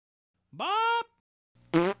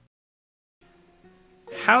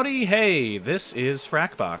Howdy, hey, this is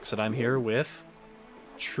Frakbox, and I'm here with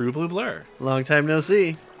TruBluBlur. Long time no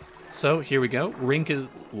see. So here we go. Rink is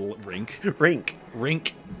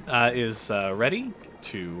ready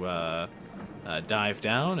to dive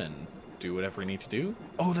down and do whatever we need to do.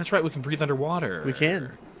 Oh, that's right, we can breathe underwater. We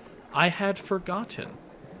can. I had forgotten.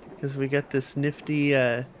 Because we got this nifty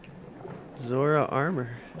Zora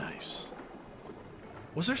armor. Nice.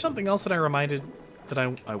 Was there something else that I reminded that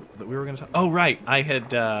that we were going to talk? Oh, right. I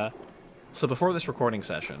had so before this recording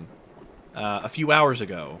session, a few hours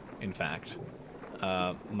ago, in fact,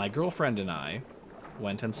 my girlfriend and I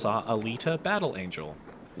went and saw Alita Battle Angel.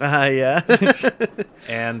 Yeah.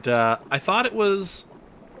 And I thought it was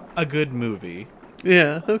a good movie.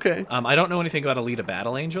 Yeah, okay. I don't know anything about Alita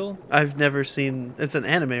Battle Angel. I've never seen... It's an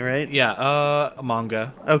anime, right? Yeah, a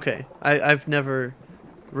manga. Okay. I've never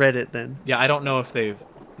read it then. Yeah, I don't know if they've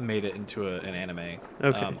made it into an anime.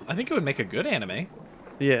 Okay. I think it would make a good anime.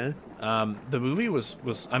 Yeah. The movie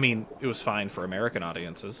was I mean, it was fine for American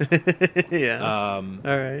audiences. Yeah. All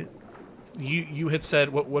right. You had said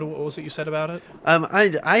what was it you said about it?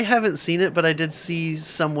 I haven't seen it, but I did see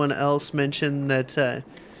someone else mention that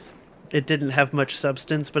it didn't have much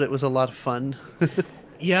substance, but it was a lot of fun.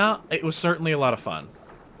 Yeah, it was certainly a lot of fun.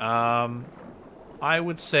 I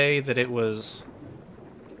would say that it was,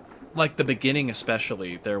 like, the beginning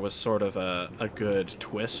especially, there was sort of a good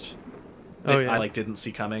twist that I didn't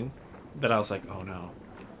see coming, that I was like, oh no,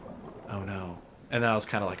 and then I was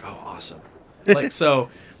kind of like, oh, awesome. Like, so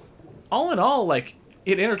all in all, like,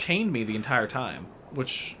 it entertained me the entire time,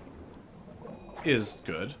 which is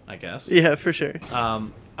good, I guess. Yeah, for sure.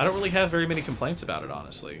 I don't really have very many complaints about it,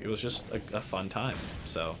 honestly. It was just a fun time.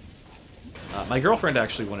 So my girlfriend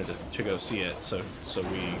actually wanted to go see it, so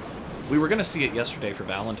we were going to see it yesterday for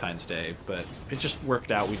Valentine's Day, but it just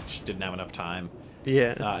worked out. We just didn't have enough time.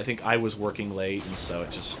 Yeah. I think I was working late, and so it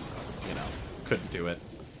just, couldn't do it.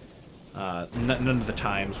 None of the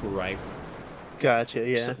times were right. Gotcha,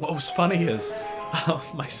 yeah. So what was funny is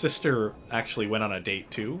my sister actually went on a date,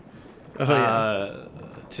 too,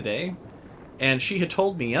 today. And she had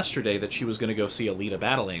told me yesterday that she was going to go see Alita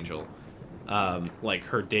Battle Angel. Like,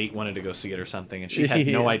 her date wanted to go see it or something, and she had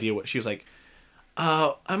no idea what... She was like,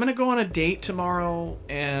 I'm going to go on a date tomorrow,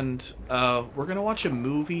 and we're going to watch a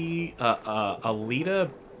movie,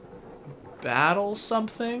 Alita Battle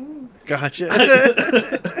something? Gotcha.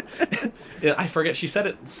 I forget. She said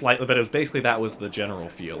it slightly, but it was basically that was the general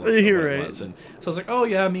feel of You're what right. it was. And so I was like, oh,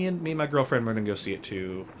 yeah, me and my girlfriend were going to go see it,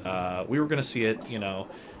 too. We were going to see it,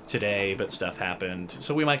 today, but stuff happened,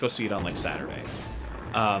 so we might go see it on like Saturday.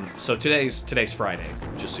 So today's Friday,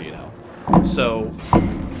 just so you know. So,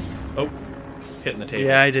 hitting the table.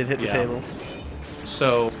 Yeah, I did hit the table.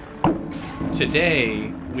 So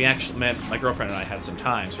today we actually my girlfriend and I had some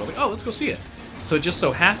time, so we're like, oh, let's go see it. So it just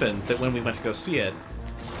so happened that when we went to go see it,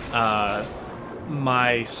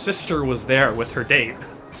 my sister was there with her date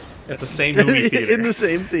at the same movie theater. In the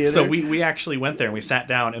same theater. So we actually went there and we sat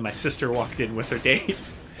down, and my sister walked in with her date.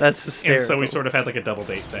 That's hysterical. And so we sort of had like a double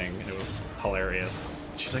date thing. It was hilarious.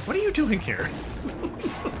 She's like, what are you doing here?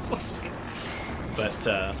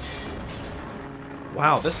 But,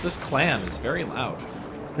 wow, this clan is very loud.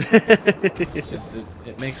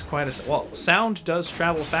 It makes quite a... Well, sound does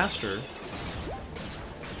travel faster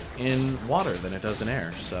in water than it does in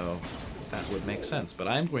air, so that would make sense. But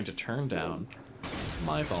I'm going to turn down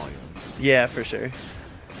my volume. Yeah, for sure.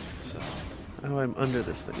 So. Oh, I'm under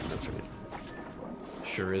this thing. That's right.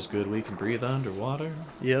 Sure is good we can breathe underwater.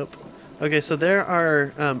 Yep. Okay, so there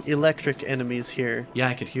are electric enemies here. Yeah,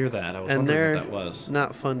 I could hear that. I was wondering what that was.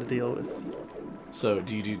 Not fun to deal with. So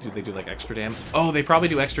do they do like extra damage? Oh, they probably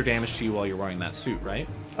do extra damage to you while you're wearing that suit, right?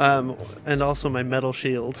 And also my metal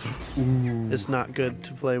shield is not good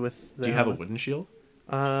to play with. Do you have a wooden shield?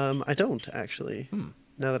 I don't actually.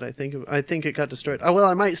 Now that I think of it, I think it got destroyed. Oh well,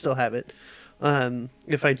 I might still have it.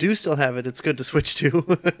 If I do still have it, it's good to switch to.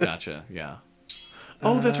 Gotcha. Yeah.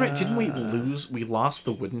 Oh, that's right. Didn't we lose? We lost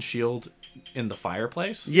the wooden shield in the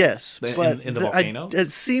fireplace? Yes, but in the volcano? It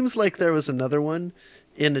seems like there was another one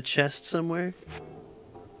in a chest somewhere.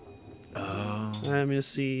 Oh. I'm going to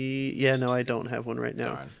see... Yeah, no, I don't have one right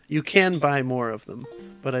now. Darn. You can buy more of them,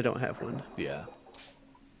 but I don't have one. Yeah.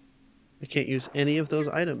 I can't use any of those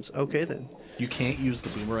items. Okay, then. You can't use the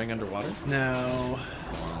boomerang underwater? No.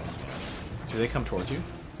 Do they come towards you?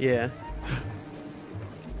 Yeah.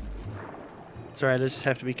 It's alright, I just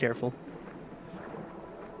have to be careful.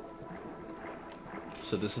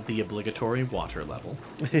 So this is the obligatory water level.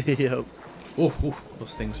 Yep. Ooh,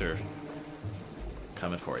 those things are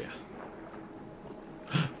coming for you.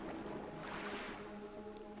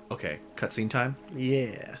 Okay, cutscene time?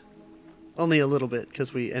 Yeah. Only a little bit,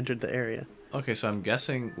 because we entered the area. Okay, so I'm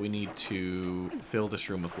guessing we need to fill this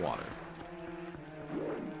room with water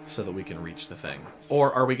so that we can reach the thing.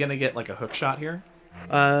 Or are we going to get, like, a hook shot here?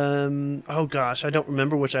 Oh gosh, I don't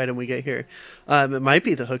remember which item we get here. It might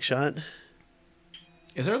be the hook shot.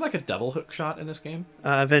 Is there, like, a double hook shot in this game?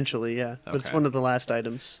 Eventually, yeah. Okay. But it's one of the last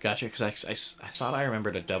items. Gotcha, because I thought I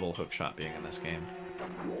remembered a double hook shot being in this game.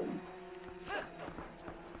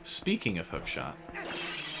 Speaking of hook shot.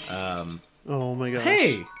 Oh my gosh.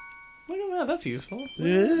 Hey! Look at that, that's useful.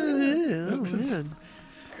 Yeah, oh man.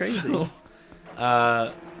 Crazy.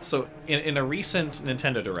 So in a recent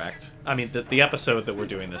Nintendo Direct, I mean, the episode that we're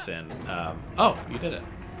doing this in, oh, you did it.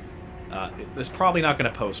 It's probably not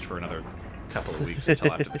going to post for another couple of weeks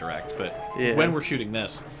until after the Direct, but yeah. When we're shooting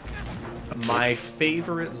this, my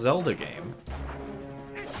favorite Zelda game,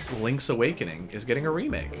 Link's Awakening, is getting a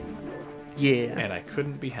remake. Yeah. And I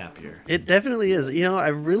couldn't be happier. It definitely is. You know, I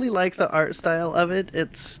really like the art style of it.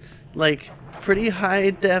 It's, like, pretty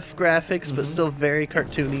high-def graphics, but still very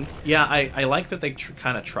cartoony. Yeah, I like that they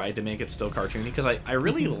kind of tried to make it still cartoony, because I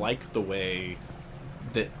really like the way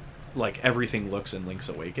that, like, everything looks in Link's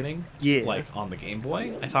Awakening. Yeah. Like, on the Game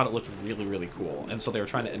Boy. I thought it looked really, really cool, and so they were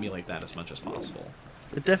trying to emulate that as much as possible.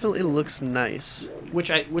 It definitely looks nice. Which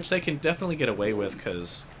they can definitely get away with,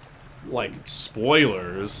 because, like,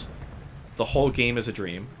 spoilers, the whole game is a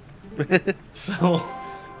dream.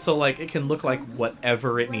 So, like, it can look like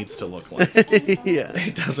whatever it needs to look like. Yeah.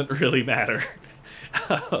 It doesn't really matter.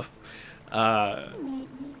 Because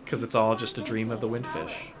it's all just a dream of the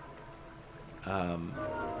windfish.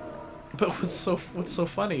 But what's so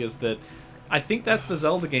funny is that I think that's the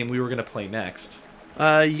Zelda game we were going to play next.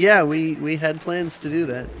 Yeah, we had plans to do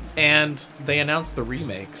that. And they announced the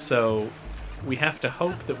remake, so we have to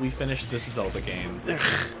hope that we finish this Zelda game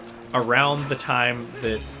around the time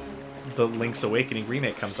that the Link's Awakening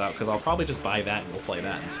remake comes out, because I'll probably just buy that and we'll play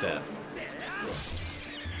that instead.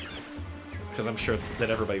 Because I'm sure that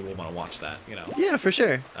everybody will want to watch that, you know. Yeah, for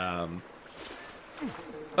sure.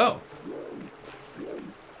 Oh.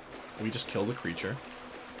 We just killed a creature.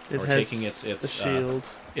 It We're has taking its a shield.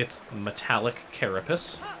 Its metallic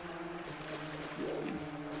carapace.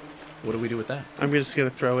 What do we do with that? I'm just going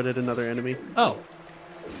to throw it at another enemy. Oh.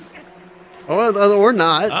 Oh, or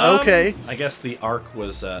not. Okay. I guess the arc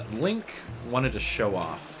was Link wanted to show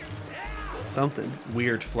off. Something.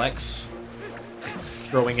 Weird flex.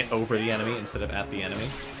 Throwing it over the enemy instead of at the enemy.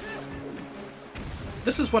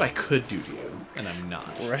 This is what I could do to you, and I'm not.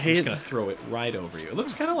 Right. I'm just going to throw it right over you. It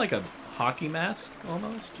looks kind of like a hockey mask,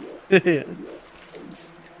 almost. Yeah.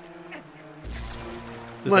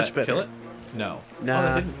 Does Much that better. kill it? No. Nah.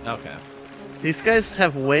 Oh, it didn't? Okay. These guys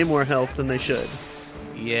have way more health than they should.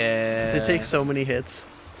 Yeah. They take so many hits.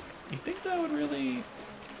 You think that would really...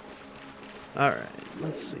 Alright,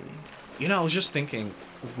 let's see. You know, I was just thinking,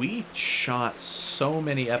 we shot so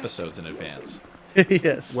many episodes in advance.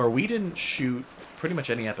 Yes. Where we didn't shoot pretty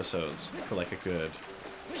much any episodes for like a good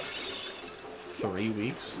 3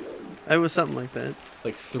 weeks. It was something like that.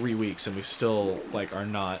 Like 3 weeks, and we still like are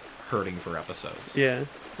not hurting for episodes. Yeah.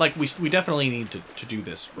 Like we definitely need to do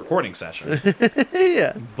this recording session.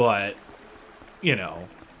 Yeah. But, you know,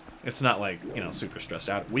 it's not like, you know, super stressed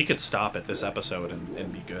out. We could stop at this episode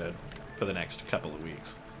and be good for the next couple of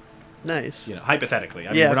weeks. Nice. You know, hypothetically.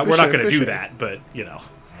 I mean, Yeah, we're not going to do sure. that, but, you know,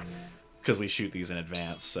 because we shoot these in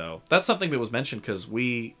advance. So that's something that was mentioned, because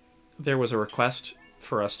there was a request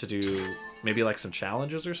for us to do maybe like some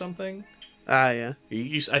challenges or something. Ah, yeah.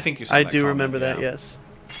 I think you said I that do comment, remember that, yeah. yes.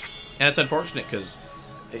 And it's unfortunate, because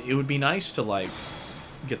it would be nice to, like,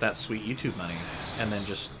 get that sweet YouTube money and then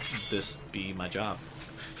just this be my job.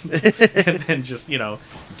 And then just, you know,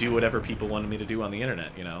 do whatever people wanted me to do on the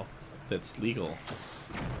internet, you know, that's legal.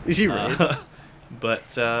 You're right.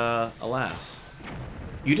 But alas.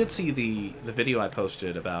 You did see the video I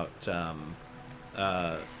posted about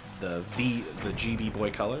the GB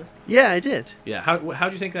Boy Color? Yeah, I did. Yeah, how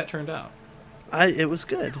do you think that turned out? It was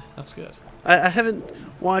good. That's good. I haven't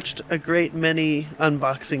watched a great many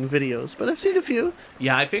unboxing videos, but I've seen a few.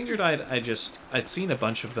 Yeah, I figured I'd seen a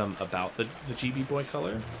bunch of them about the GB Boy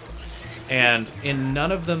Color, and in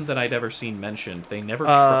none of them that I'd ever seen mentioned, they never.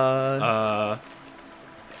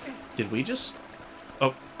 Did we just?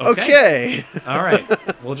 Oh, okay. All right,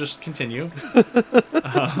 we'll just continue.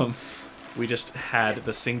 We just had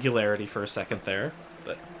the singularity for a second there,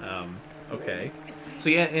 but okay. So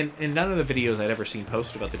yeah, in none of the videos I'd ever seen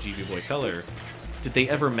posted about the GB Boy Color, did they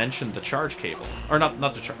ever mention the charge cable? Or not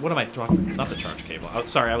the charge... What am I talking... Not the charge cable. Oh,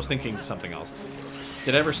 sorry, I was thinking something else.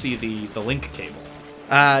 Did I ever see the link cable?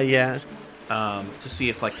 Yeah. To see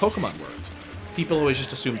if, like, Pokemon worked. People always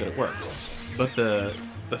just assumed that it worked. But the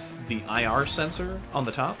the IR sensor on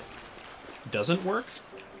the top doesn't work.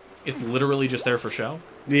 It's literally just there for show.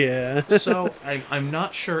 Yeah. So I'm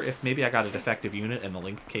not sure if maybe I got a defective unit and the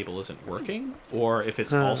link cable isn't working, or if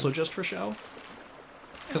it's also just for show.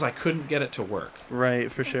 Because I couldn't get it to work. Right,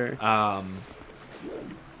 for sure.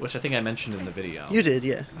 Which I think I mentioned in the video. You did,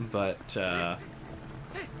 yeah. But, yeah,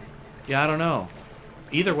 I don't know.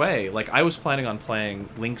 Either way, like, I was planning on playing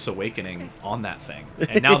Link's Awakening on that thing.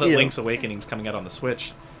 And now that Yeah. Link's Awakening's coming out on the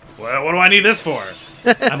Switch, well, what do I need this for?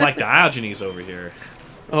 I'm like Diogenes over here.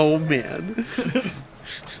 Oh, man.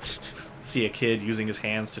 See a kid using his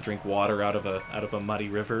hands to drink water out of a muddy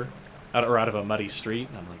river, or out of a muddy street,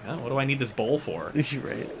 and I'm like, oh, what do I need this bowl for? You're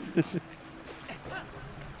right.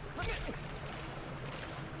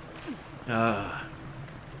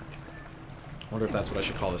 Wonder if that's what I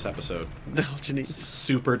should call this episode. Diogenes.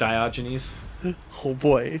 Super Diogenes. Oh,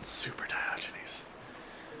 boy. Super Diogenes.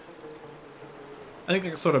 I think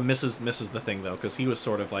that sort of misses the thing though, because he was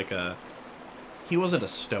sort of like he wasn't a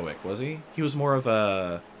stoic, was he? He was more of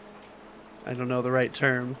a. I don't know the right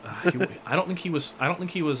term. I don't think he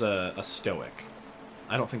was a stoic.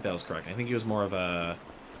 I don't think that was correct. I think he was more of a.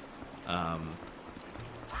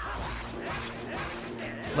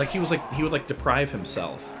 Like he would like deprive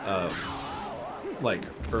himself of like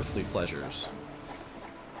earthly pleasures.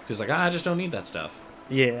 He's like, I just don't need that stuff.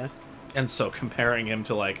 Yeah. And so comparing him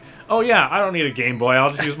to like, oh yeah, I don't need a Game Boy,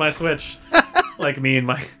 I'll just use my Switch. Like me and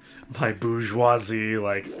my bourgeoisie,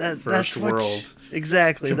 like first world.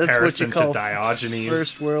 Exactly. That's what you call to Diogenes.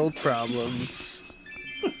 First world problems.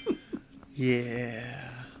 Yeah.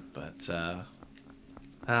 But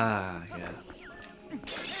yeah.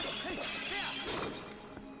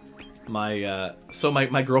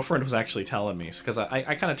 My girlfriend was actually telling me, because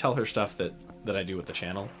I kind of tell her stuff that I do with the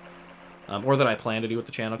channel. Or that I plan to do with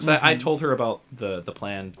the channel. Because I told her about the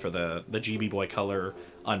plan for the GB Boy Color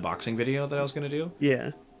unboxing video that I was going to do.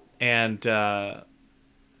 Yeah. And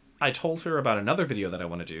I told her about another video that I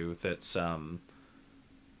want to do that's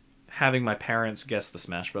having my parents guess the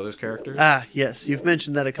Smash Brothers characters. Ah, yes. You've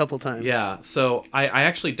mentioned that a couple times. Yeah. So I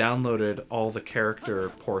actually downloaded all the character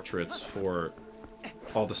portraits for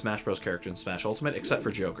all the Smash Bros. Characters in Smash Ultimate, except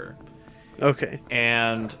for Joker. Okay.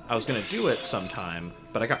 And I was going to do it sometime,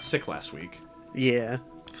 but I got sick last week. Yeah.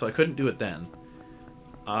 So I couldn't do it then.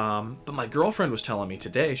 But my girlfriend was telling me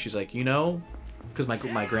today, she's like, you know, because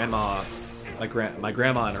my grandma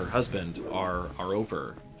and her husband are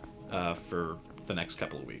over for the next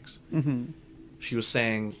couple of weeks. Mm-hmm. She was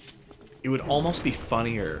saying it would almost be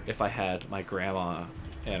funnier if I had my grandma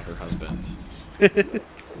and her husband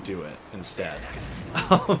do it instead.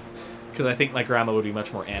 Because I think my grandma would be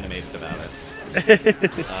much more animated about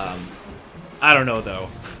it. I don't know, though.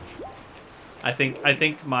 I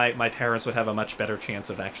think my parents would have a much better chance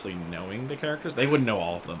of actually knowing the characters. They wouldn't know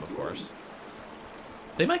all of them, of course.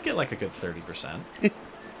 They might get like a good 30%.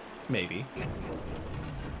 Maybe.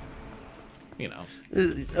 You know.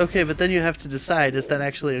 Okay, but then you have to decide, is that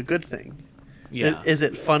actually a good thing? Yeah. Is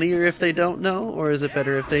it funnier if they don't know, or is it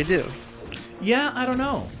better if they do? Yeah, I don't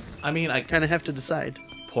know. I mean, I kind of have to decide.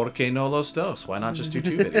 ¿Por qué no los dos? Why not just do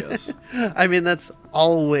 2 videos? I mean, that's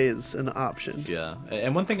always an option. Yeah.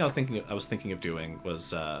 And one thing I was thinking of doing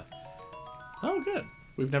was, oh, good.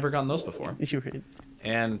 We've never gotten those before. You're right.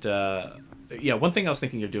 And, yeah, one thing I was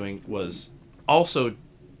thinking of doing was also,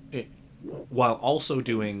 while also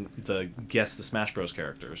doing the Guess the Smash Bros.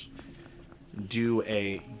 Characters, do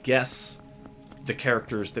a Guess the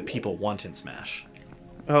characters that people want in Smash.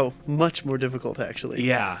 Oh, much more difficult, actually.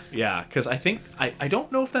 Yeah, yeah, because I think, I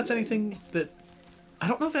don't know if that's anything that, I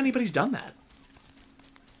don't know if anybody's done that.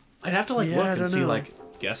 I'd have to, like, look and see, like,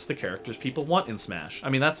 guess the characters people want in Smash. I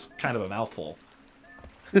mean, that's kind of a mouthful.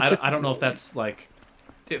 I don't know if that's, like,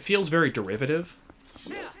 it feels very derivative,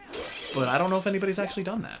 but I don't know if anybody's actually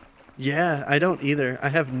done that. Yeah, I don't either. I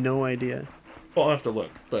have no idea. Well, I'll have to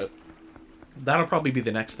look, but that'll probably be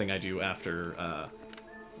the next thing I do after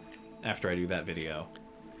I do that video.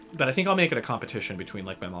 But I think I'll make it a competition between,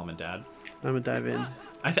 like, my mom and dad. I'm gonna dive in.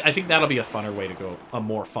 I think that'll be a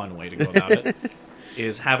more fun way to go about it,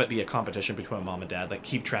 is have it be a competition between my mom and dad, like,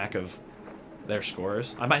 keep track of their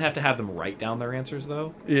scores. I might have to have them write down their answers,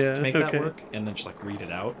 though, yeah, to make that work, and then just, like, read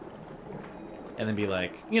it out. And then be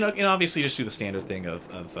like, you know, obviously just do the standard thing of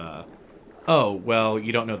oh, well,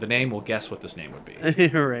 you don't know the name, well, guess what this name would be. Right,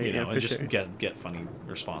 you know, yeah, and just sure. get funny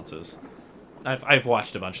responses. I've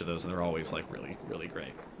watched a bunch of those, and they're always, like, really, really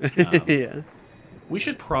great. Yeah. We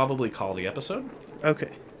should probably call the episode.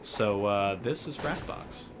 Okay. So, this is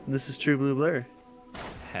Frakbox. This is TruBluBlur.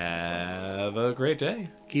 Have a great day.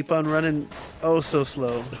 Keep on running oh so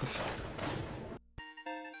slow.